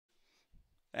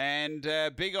And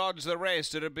big odds the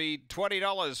rest. It'll be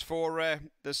 $20 for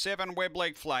the 7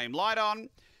 Webleg Flame. Light on.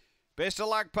 Best of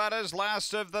luck, putters.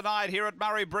 Last of the night here at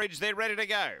Murray Bridge. They're ready to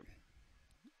go.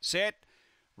 Set.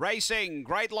 Racing,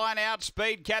 great line out,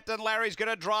 speed. Captain Larry's going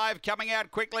to drive, coming out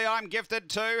quickly. I'm Gifted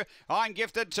 2. I'm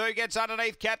Gifted 2 gets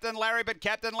underneath Captain Larry, but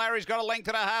Captain Larry's got a length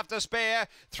and a half to spare.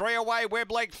 3 away,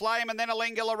 Webleg Flame, and then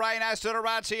Alinga Lorraine, Astor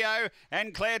Orazio,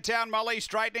 and Claretown Molly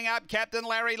straightening up. Captain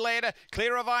Larry led,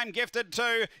 clear of I'm Gifted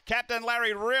 2. Captain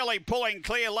Larry really pulling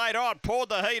clear late on, poured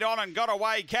the heat on and got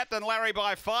away. Captain Larry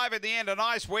by 5 in the end, a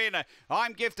nice win.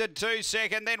 I'm Gifted 2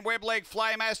 second, then Webleg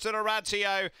Flame, Astor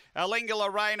Orazio, Alinga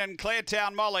Lorraine, and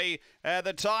Claretown Molly.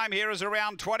 The time here is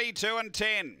around 22 and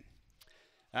 10.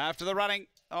 After the running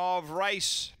of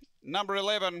race number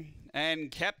 11 and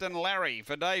Captain Larry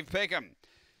for Dave Peckham.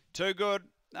 Too good,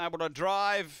 able to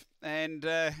drive, and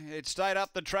it stayed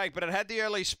up the track, but it had the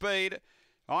early speed.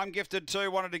 I'm Gifted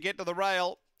 2 wanted to get to the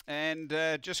rail and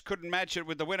just couldn't match it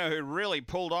with the winner, who really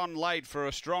pulled on late for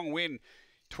a strong win.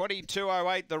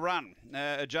 22.08 the run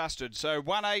adjusted. So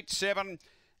 187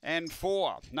 and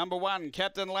 4. Number 1,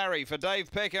 Captain Larry for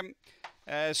Dave Peckham.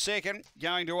 Second,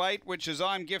 going to 8, which is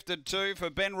I'm Gifted 2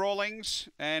 for Ben Rawlings.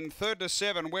 And third to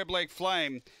 7, Webleg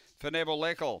Flame for Neville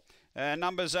Leckel.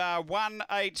 Numbers are 1,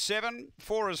 8, 7.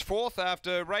 4 is fourth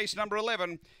after race number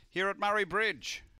 11 here at Murray Bridge.